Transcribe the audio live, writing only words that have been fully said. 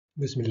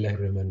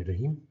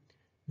Bismillahirrahmanirrahim.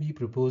 We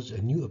propose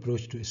a new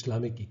approach to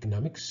Islamic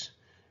economics,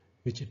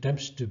 which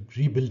attempts to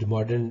rebuild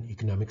modern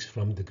economics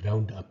from the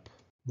ground up.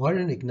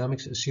 Modern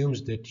economics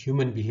assumes that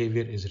human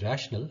behavior is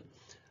rational,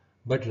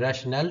 but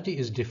rationality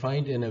is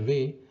defined in a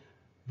way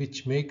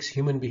which makes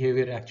human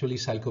behavior actually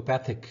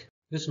psychopathic.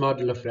 This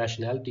model of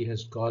rationality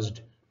has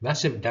caused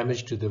massive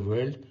damage to the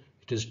world.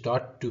 It is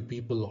taught to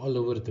people all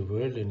over the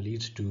world and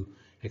leads to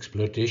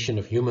exploitation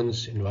of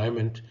humans,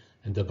 environment,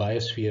 and the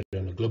biosphere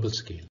on a global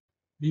scale.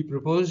 We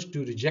propose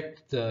to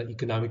reject the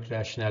economic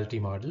rationality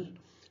model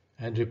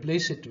and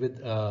replace it with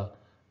a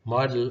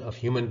model of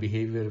human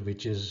behavior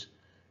which is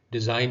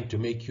designed to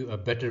make you a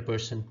better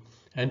person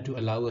and to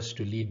allow us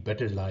to lead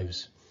better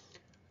lives.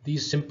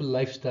 These simple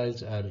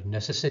lifestyles are a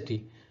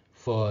necessity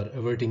for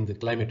averting the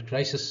climate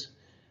crisis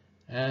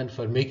and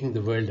for making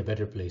the world a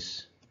better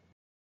place.